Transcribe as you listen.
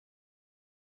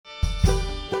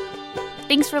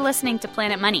Thanks for listening to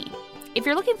Planet Money. If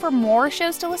you're looking for more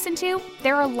shows to listen to,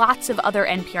 there are lots of other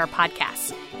NPR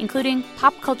podcasts, including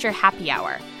Pop Culture Happy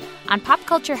Hour. On Pop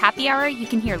Culture Happy Hour, you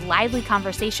can hear lively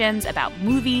conversations about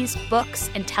movies, books,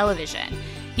 and television.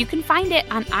 You can find it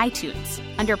on iTunes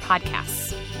under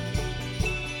podcasts.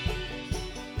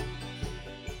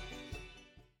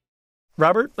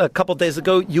 Robert, a couple days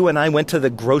ago, you and I went to the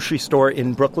grocery store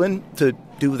in Brooklyn to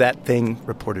do that thing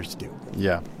reporters do.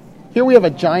 Yeah. Here we have a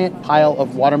giant pile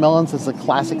of watermelons. This is a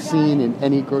classic scene in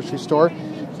any grocery store.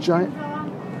 Giant.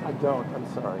 I don't.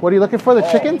 I'm sorry. What are you looking for? The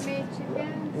chickens?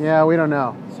 Yeah, we don't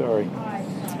know. Sorry.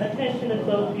 Attention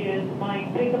associates,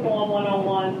 Mike, pick up on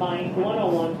 101, Mike,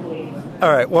 101, please.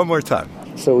 All right, one more time.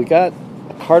 So we got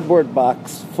a cardboard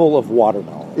box full of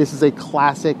watermelon. This is a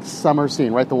classic summer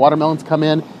scene, right? The watermelons come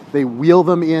in, they wheel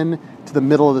them in to the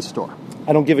middle of the store.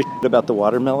 I don't give a shit about the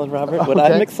watermelon, Robert. What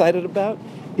I'm excited about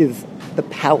is the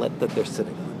pallet that they're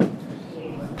sitting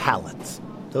on. Pallets.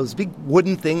 Those big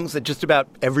wooden things that just about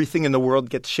everything in the world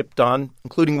gets shipped on,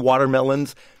 including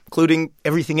watermelons, including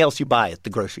everything else you buy at the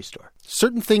grocery store.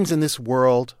 Certain things in this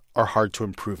world are hard to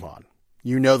improve on.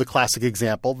 You know the classic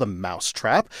example, the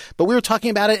mousetrap. But we were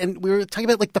talking about it, and we were talking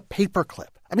about, like, the paperclip.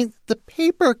 I mean, the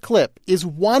paperclip is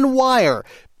one wire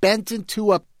bent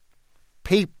into a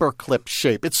paperclip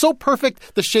shape. It's so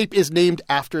perfect, the shape is named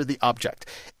after the object.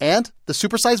 And the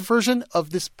supersized version of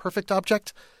this perfect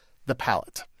object, the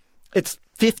pallet. It's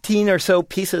 15 or so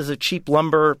pieces of cheap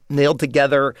lumber nailed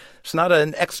together. It's not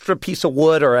an extra piece of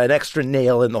wood or an extra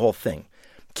nail in the whole thing.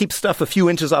 Keeps stuff a few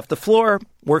inches off the floor,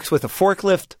 works with a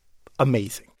forklift.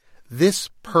 Amazing.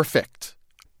 This perfect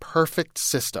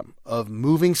system of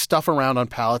moving stuff around on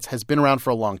pallets has been around for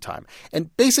a long time.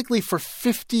 And basically for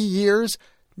 50 years,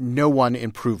 no one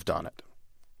improved on it.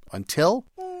 Until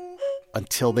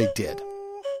they did.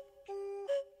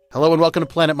 Hello and welcome to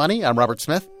Planet Money. I'm Robert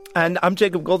Smith. And I'm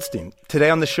Jacob Goldstein. Today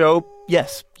on the show,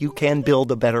 yes, you can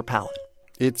build a better pallet.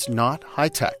 It's not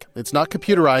high-tech. It's not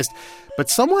computerized. But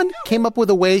someone came up with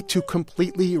a way to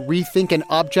completely rethink an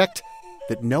object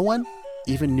that no one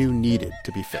even knew needed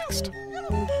to be fixed.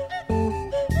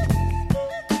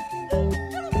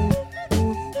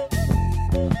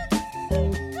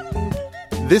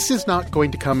 This is not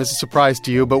going to come as a surprise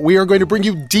to you, but we are going to bring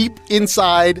you deep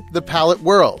inside the pallet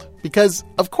world. Because,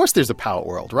 of course, there's a pallet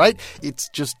world, right? It's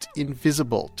just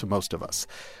invisible to most of us.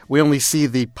 We only see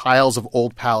the piles of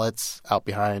old pallets out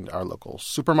behind our local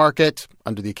supermarket,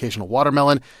 under the occasional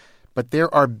watermelon. But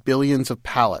there are billions of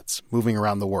pallets moving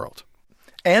around the world.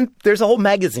 And there's a whole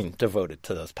magazine devoted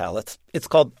to those pallets. It's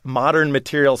called Modern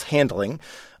Materials Handling.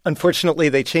 Unfortunately,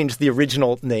 they changed the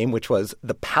original name, which was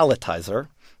The Palletizer.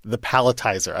 The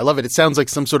Palletizer. I love it. It sounds like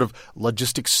some sort of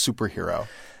logistics superhero.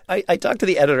 I talked to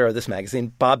the editor of this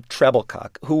magazine, Bob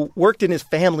Treblecock, who worked in his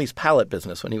family's pallet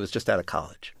business when he was just out of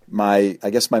college. I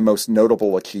guess my most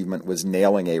notable achievement was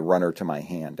nailing a runner to my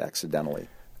hand accidentally.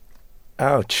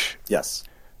 Ouch. Yes.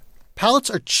 Pallets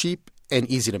are cheap and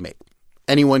easy to make.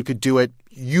 Anyone could do it.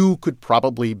 You could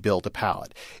probably build a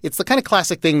pallet. It's the kind of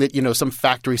classic thing that, some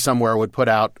factory somewhere would put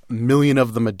out a million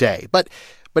of them a day. But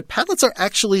pallets are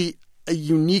actually a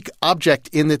unique object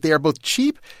in that they are both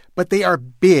cheap, but they are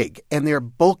big and they're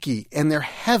bulky and they're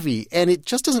heavy. And it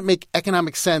just doesn't make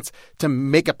economic sense to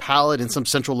make a pallet in some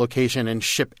central location and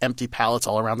ship empty pallets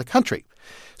all around the country.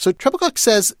 So Treblecock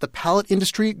says the pallet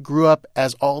industry grew up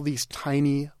as all these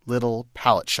tiny little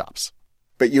pallet shops.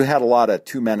 But you had a lot of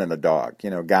 2 men and a dog,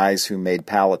 guys who made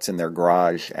pallets in their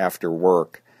garage after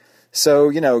work.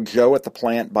 So, Joe at the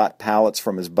plant bought pallets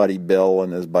from his buddy Bill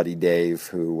and his buddy Dave,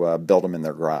 who built them in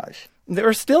their garage. There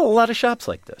are still a lot of shops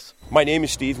like this. My name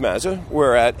is Steve Mazza.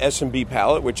 We're at S&B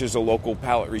Pallet, which is a local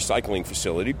pallet recycling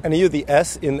facility. And are you the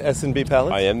S in S&B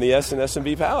Pallet? I am the S in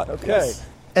S&B Pallet. Okay. Yes.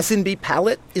 S&B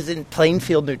Pallet is in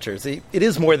Plainfield, New Jersey. It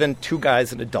is more than 2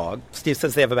 guys and a dog. Steve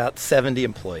says they have about 70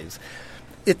 employees.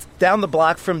 It's down the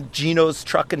block from Gino's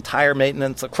Truck and Tire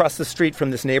Maintenance, across the street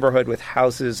from this neighborhood with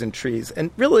houses and trees.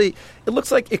 And really, it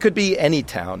looks like it could be any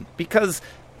town because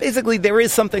basically there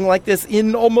is something like this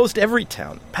in almost every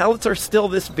town. Pallets are still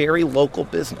this very local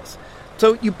business.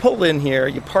 So you pull in here,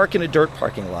 you park in a dirt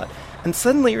parking lot, and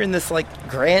suddenly you're in this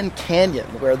Grand Canyon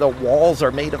where the walls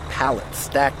are made of pallets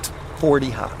stacked 40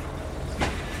 high.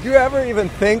 Do you ever even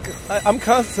think, I'm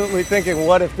constantly thinking,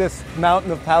 what if this mountain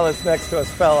of pallets next to us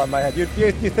fell on my head? You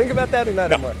think about that or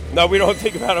not anymore? No, we don't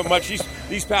think about it much.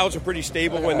 These pallets are pretty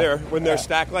stable when they're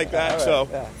stacked like that. Right, so.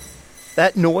 Yeah.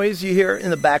 That noise you hear in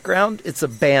the background, it's a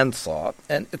bandsaw,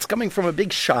 and it's coming from a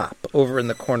big shop over in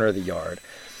the corner of the yard.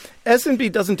 S&B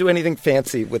doesn't do anything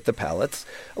fancy with the pallets.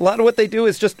 A lot of what they do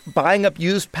is just buying up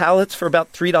used pallets for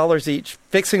about $3 each,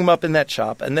 fixing them up in that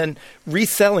shop, and then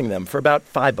reselling them for about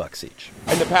 $5 each.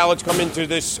 And the pallets come into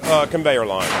this conveyor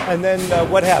line. And then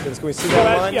what happens? Can we see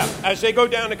that line? As they go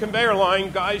down the conveyor line,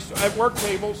 guys at work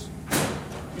tables,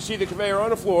 you see the conveyor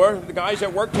on the floor. The guys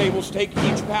at work tables take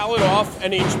each pallet off,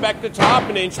 and they inspect the top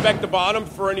and they inspect the bottom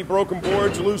for any broken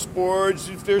boards, loose boards,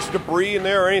 if there's debris in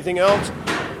there or anything else.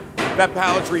 That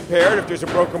pallet's repaired. If there's a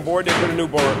broken board, they put a new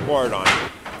board on it.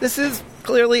 This is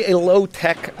clearly a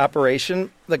low-tech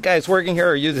operation. The guys working here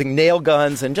are using nail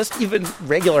guns and just even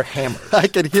regular hammers. I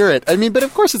can hear it. But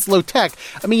of course it's low-tech.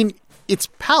 It's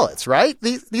pallets, right?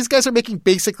 These guys are making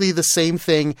basically the same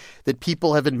thing that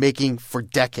people have been making for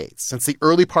decades, since the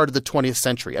early part of the 20th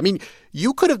century.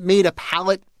 You could have made a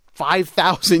pallet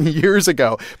 5,000 years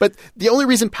ago. But the only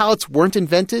reason pallets weren't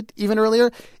invented even earlier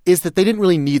is that they didn't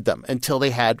really need them until they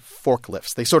had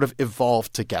forklifts. They sort of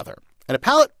evolved together. And a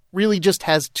pallet really just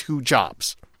has two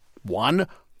jobs. One,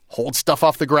 hold stuff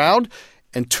off the ground.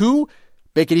 And two,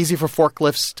 make it easy for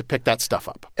forklifts to pick that stuff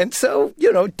up. And so,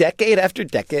 decade after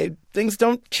decade, things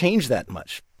don't change that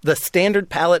much. The standard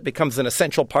pallet becomes an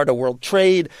essential part of world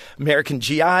trade. American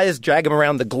GIs drag them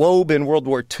around the globe in World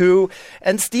War II.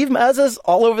 And Steve Mazza's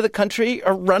all over the country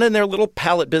are running their little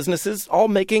pallet businesses, all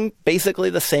making basically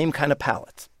the same kind of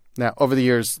pallets. Now, over the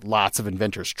years, lots of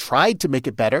inventors tried to make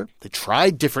it better. They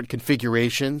tried different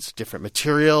configurations, different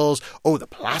materials. Oh, the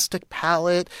plastic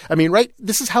pallet. Right?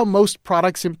 This is how most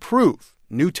products improve.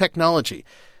 New technology.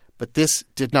 But this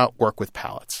did not work with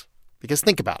pallets. Because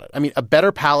think about it. A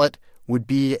better pallet would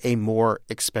be a more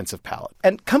expensive pallet.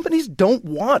 And companies don't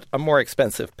want a more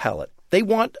expensive pallet. They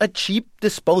want a cheap,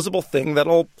 disposable thing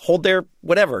that'll hold their,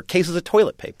 cases of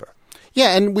toilet paper.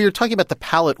 Yeah, and we were talking about the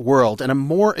pallet world, and a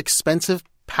more expensive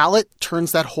pallet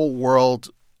turns that whole world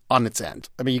on its end.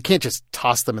 You can't just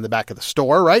toss them in the back of the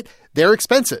store, right? They're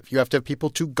expensive. You have to have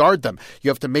people to guard them. You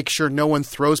have to make sure no one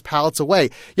throws pallets away.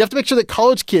 You have to make sure that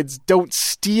college kids don't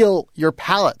steal your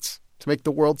pallets to make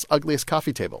the world's ugliest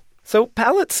coffee table. So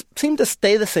pallets seem to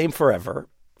stay the same forever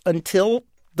until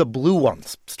the blue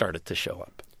ones started to show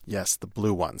up. Yes, the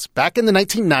blue ones. Back in the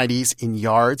 1990s, in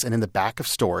yards and in the back of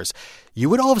stores, you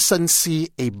would all of a sudden see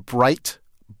a bright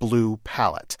blue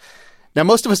pallet. Now,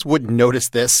 most of us wouldn't notice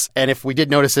this, and if we did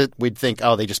notice it, we'd think,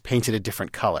 oh, they just painted a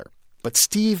different color. But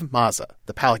Steve Mazza,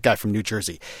 the pallet guy from New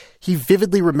Jersey, he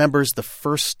vividly remembers the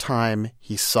first time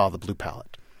he saw the blue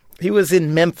pallet. He was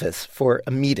in Memphis for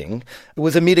a meeting. It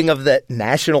was a meeting of the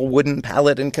National Wooden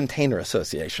Pallet and Container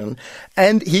Association.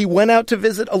 And he went out to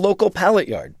visit a local pallet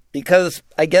yard because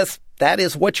I guess that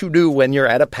is what you do when you're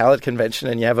at a pallet convention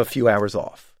and you have a few hours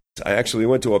off. I actually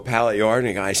went to a pallet yard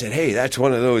and a guy said, "Hey, that's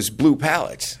one of those blue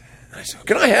pallets." And I said,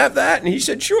 "Can I have that?" And he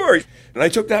said, "Sure." And I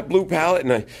took that blue pallet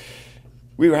and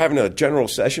we were having a general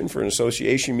session for an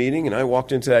association meeting, and I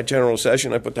walked into that general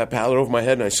session. I put that pallet over my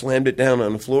head, and I slammed it down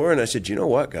on the floor, and I said, "You know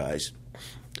what, guys?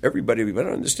 Everybody, we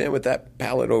better understand what that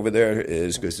pallet over there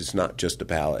is, because it's not just a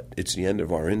pallet. It's the end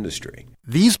of our industry."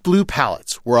 These blue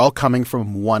pallets were all coming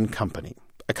from one company,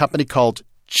 a company called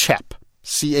CHEP,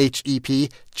 C-H-E-P,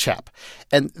 CHEP.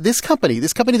 And this company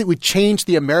that would change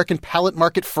the American pallet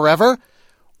market forever,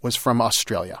 was from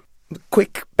Australia.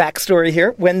 Quick backstory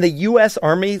here. When the U.S.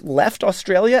 Army left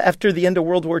Australia after the end of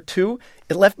World War II,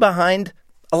 it left behind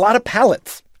a lot of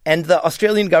pallets. And the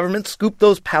Australian government scooped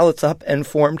those pallets up and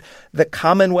formed the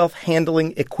Commonwealth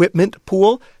Handling Equipment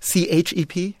Pool,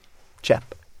 C-H-E-P,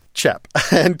 CHEP. CHEP.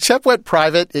 And CHEP went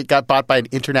private. It got bought by an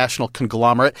international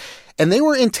conglomerate. And they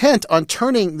were intent on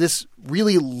turning this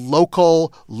really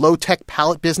local, low-tech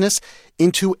pallet business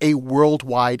into a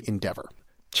worldwide endeavor.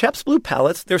 CHEP's blue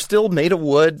pallets, they're still made of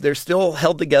wood. They're still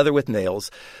held together with nails,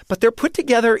 but they're put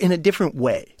together in a different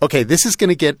way. Okay, this is going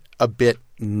to get a bit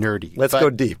nerdy. Let's go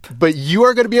deep. But you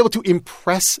are going to be able to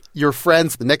impress your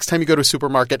friends the next time you go to a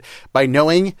supermarket by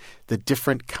knowing the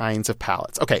different kinds of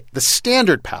pallets. Okay, the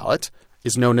standard pallet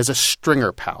is known as a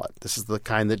stringer pallet. This is the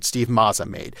kind that Steve Mazza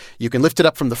made. You can lift it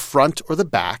up from the front or the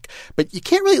back, but you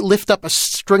can't really lift up a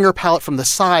stringer pallet from the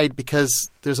side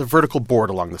because there's a vertical board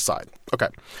along the side. Okay.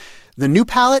 The new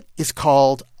pallet is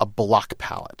called a block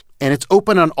pallet, and it's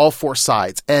open on all four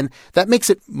sides, and that makes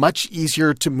it much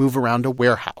easier to move around a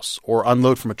warehouse or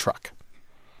unload from a truck.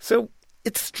 So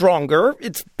it's stronger,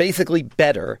 it's basically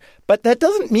better, but that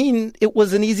doesn't mean it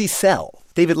was an easy sell.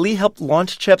 David Lee helped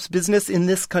launch CHEP's business in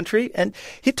this country, and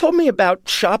he told me about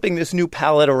shopping this new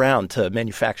pallet around to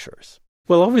manufacturers.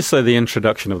 Well, obviously, the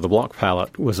introduction of the block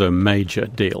pallet was a major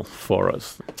deal for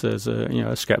us. There's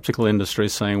a skeptical industry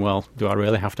saying, well, do I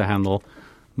really have to handle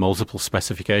multiple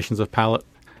specifications of pallet?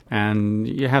 And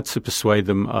you had to persuade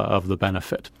them of the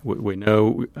benefit. We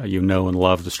know you know and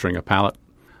love the stringer pallet,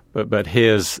 but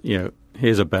here's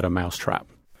a better mousetrap.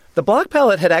 The block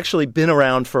pallet had actually been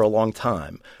around for a long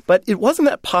time, but it wasn't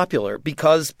that popular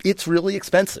because it's really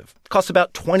expensive. It costs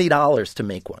about $20 to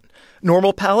make one.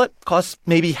 Normal pallet costs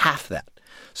maybe half that.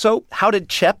 So how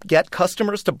did Cep get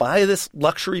customers to buy this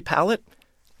luxury pallet?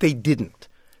 They didn't.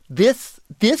 This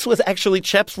was actually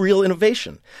Cep's real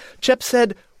innovation. Cep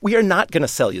said, we are not going to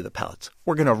sell you the pallets.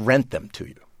 We're going to rent them to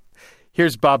you.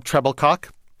 Here's Bob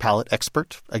Treblecock, pallet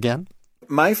expert again.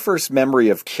 My first memory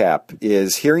of Cep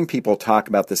is hearing people talk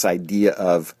about this idea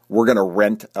of we're going to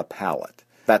rent a pallet.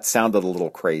 That sounded a little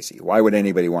crazy. Why would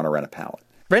anybody want to rent a pallet?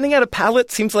 Renting out a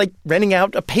pallet seems like renting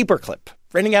out a paperclip,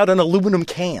 renting out an aluminum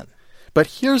can. But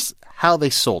here's how they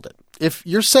sold it. If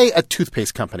you're, say, a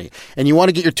toothpaste company and you want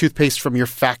to get your toothpaste from your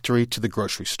factory to the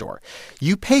grocery store,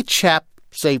 you pay Cep,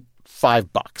 say,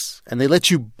 $5, and they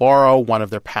let you borrow one of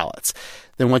their pallets.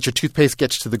 Then once your toothpaste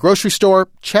gets to the grocery store,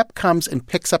 Cep comes and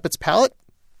picks up its pallet,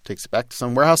 takes it back to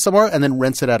some warehouse somewhere, and then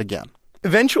rents it out again.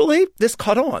 Eventually, this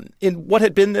caught on. In what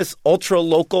had been this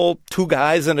ultra-local two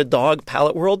guys and a dog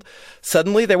pallet world,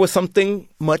 suddenly there was something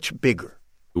much bigger.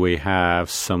 We have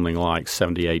something like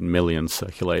 78 million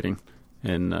circulating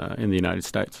in the United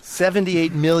States.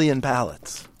 78 million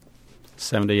pallets.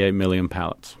 78 million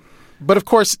pallets. But of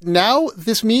course, now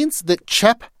this means that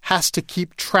Cep has to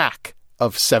keep track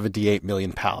of 78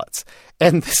 million pallets.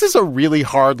 And this is a really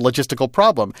hard logistical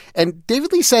problem. And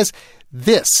David Lee says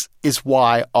this is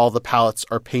why all the pallets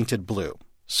are painted blue,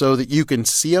 so that you can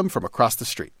see them from across the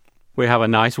street. We have a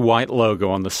nice white logo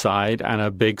on the side and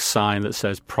a big sign that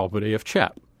says property of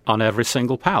Cep on every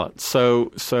single pallet.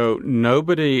 So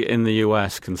nobody in the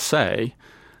U.S. can say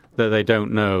that they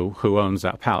don't know who owns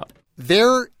that pallet.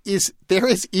 There is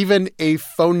even a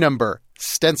phone number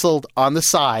stenciled on the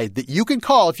side that you can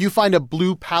call if you find a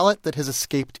blue pallet that has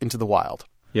escaped into the wild.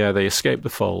 Yeah, they escaped the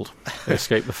fold. They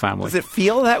escaped the family. Does it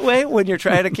feel that way when you're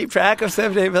trying to keep track of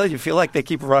 78 million? You feel like they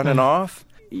keep running off?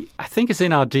 I think it's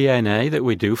in our DNA that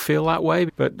we do feel that way,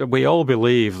 but we all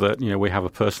believe that, we have a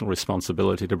personal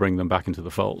responsibility to bring them back into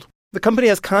the fold. The company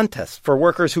has contests for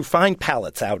workers who find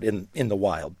pallets out in the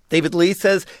wild. David Lee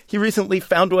says he recently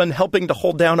found one helping to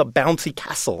hold down a bouncy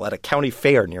castle at a county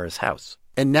fair near his house.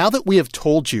 And now that we have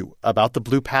told you about the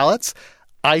blue pallets,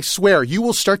 I swear you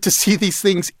will start to see these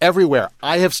things everywhere.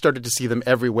 I have started to see them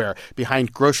everywhere,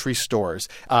 behind grocery stores,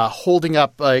 holding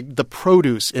up the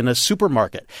produce in a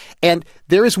supermarket. And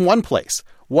there is one place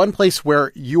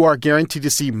where you are guaranteed to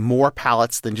see more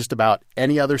pallets than just about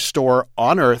any other store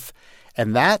on Earth.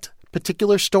 And that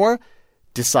particular store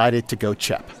decided to go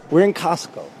Cep. We're in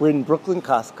Costco. We're in Brooklyn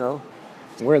Costco.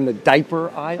 We're in the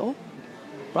diaper aisle.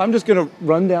 I'm just going to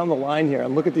run down the line here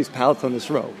and look at these pallets on this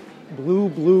row. Blue,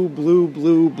 blue, blue,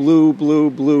 blue, blue, blue,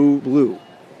 blue, blue.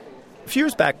 A few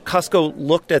years back, Costco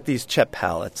looked at these Cep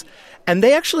pallets, and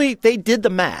they did the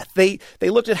math. They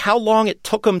looked at how long it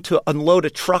took them to unload a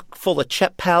truck full of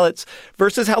Cep pallets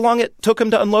versus how long it took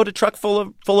them to unload a truck full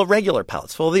of regular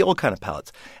pallets, full of the old kind of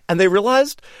pallets. And they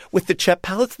realized with the Cep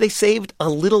pallets, they saved a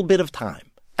little bit of time.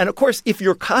 And of course, if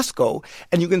you're Costco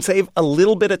and you can save a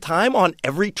little bit of time on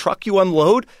every truck you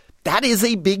unload, that is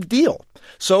a big deal.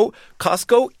 So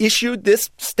Costco issued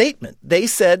this statement. They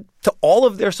said to all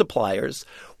of their suppliers,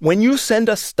 when you send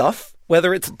us stuff,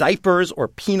 whether it's diapers or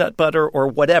peanut butter or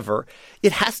whatever,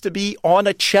 it has to be on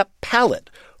a Cep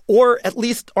pallet, or at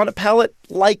least on a pallet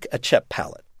like a Cep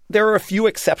pallet. There are a few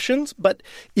exceptions, but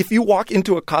if you walk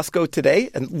into a Costco today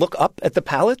and look up at the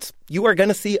pallets, you are going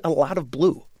to see a lot of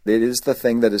blue. It is the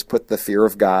thing that has put the fear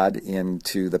of God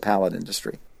into the pallet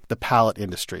industry. The pallet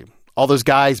industry. All those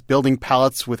guys building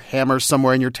pallets with hammers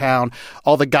somewhere in your town.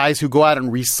 All the guys who go out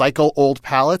and recycle old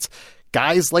pallets.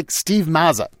 Guys like Steve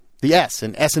Mazza, the S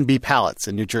in S&B Pallets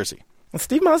in New Jersey. Well,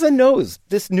 Steve Mazza knows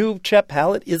this new Cep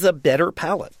pallet is a better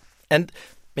pallet. And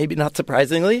maybe not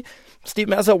surprisingly, Steve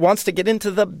Mazza wants to get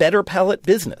into the better pallet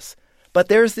business. But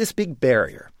there's this big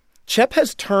barrier. Cep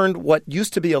has turned what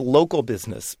used to be a local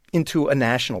business into a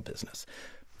national business.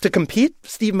 To compete,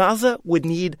 Steve Mazza would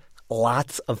need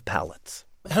lots of pallets.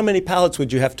 How many pallets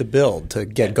would you have to build to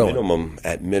get going?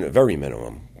 Very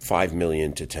minimum, 5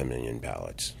 million to 10 million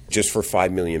pallets. Just for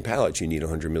 5 million pallets, you need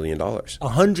 $100 million.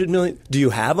 $100 million? Do you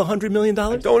have $100 million?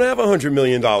 I don't have $100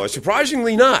 million.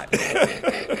 Surprisingly not.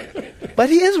 But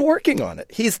he is working on it.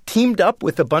 He's teamed up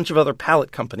with a bunch of other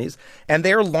pallet companies, and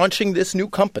they're launching this new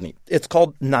company. It's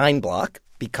called 9 Block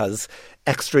because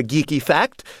Extra geeky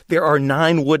fact, there are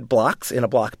 9 wood blocks in a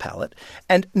block pallet.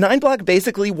 And 9 Block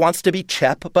basically wants to be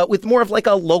CHEP, but with more of like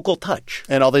a local touch.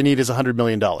 And all they need is $100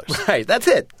 million. Right, that's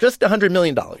it. Just $100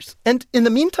 million. And in the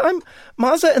meantime,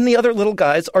 Mazza and the other little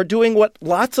guys are doing what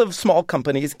lots of small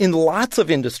companies in lots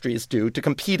of industries do to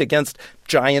compete against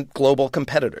giant global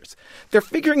competitors. They're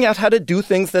figuring out how to do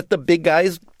things that the big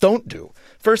guys don't do.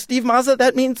 For Steve Mazza,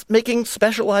 that means making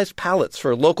specialized pallets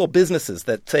for local businesses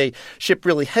that, say, ship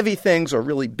really heavy things or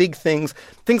really big things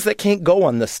that can't go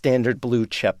on the standard blue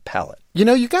CHEP pallet. You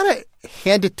know, you got to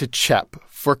hand it to CHEP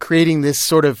for creating this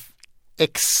sort of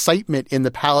excitement in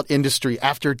the pallet industry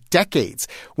after decades.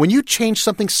 When you change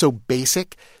something so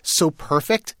basic, so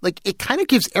perfect, like it kind of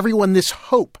gives everyone this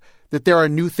hope that there are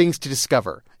new things to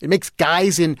discover. It makes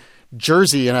guys in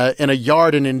Jersey in a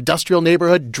yard in an industrial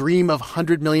neighborhood dream of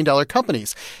 $100 million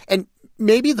companies. And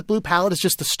maybe the Blue Pallet is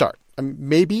just the start. I mean,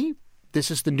 maybe this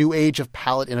is the new age of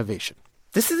pallet innovation.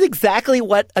 This is exactly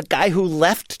what a guy who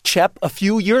left CHEP a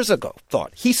few years ago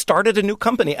thought. He started a new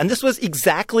company, and this was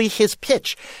exactly his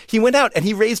pitch. He went out and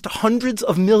he raised hundreds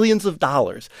of millions of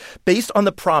dollars based on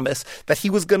the promise that he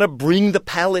was going to bring the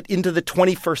pallet into the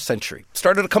 21st century.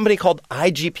 Started a company called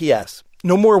iGPS.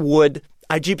 No more wood.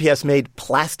 iGPS made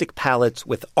plastic pallets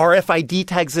with RFID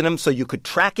tags in them so you could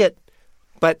track it,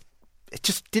 but it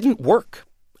just didn't work.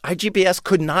 iGPS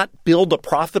could not build a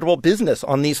profitable business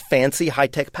on these fancy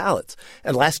high-tech pallets.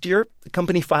 And last year, the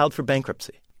company filed for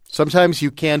bankruptcy. Sometimes you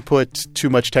can put too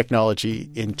much technology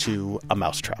into a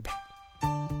mousetrap.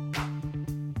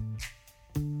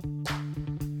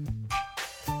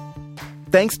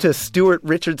 Thanks to Stuart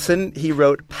Richardson. He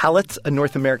wrote Pallets, A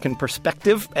North American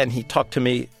Perspective, and he talked to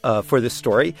me for this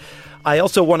story. I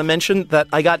also want to mention that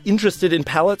I got interested in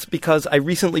pallets because I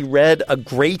recently read a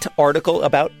great article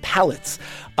about pallets.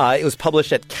 It was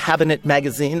published at Cabinet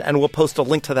Magazine, and we'll post a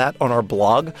link to that on our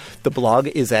blog. The blog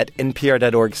is at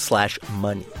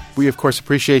npr.org/money. We, of course,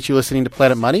 appreciate you listening to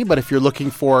Planet Money, but if you're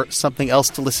looking for something else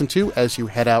to listen to as you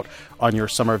head out on your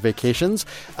summer vacations,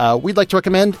 we'd like to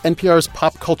recommend NPR's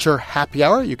Pop Culture Happy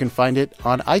Hour. You can find it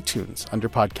on iTunes under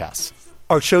podcasts.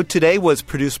 Our show today was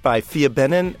produced by Fia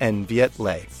Benin and Viet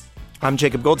Le. I'm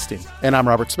Jacob Goldstein. And I'm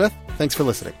Robert Smith. Thanks for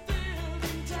listening.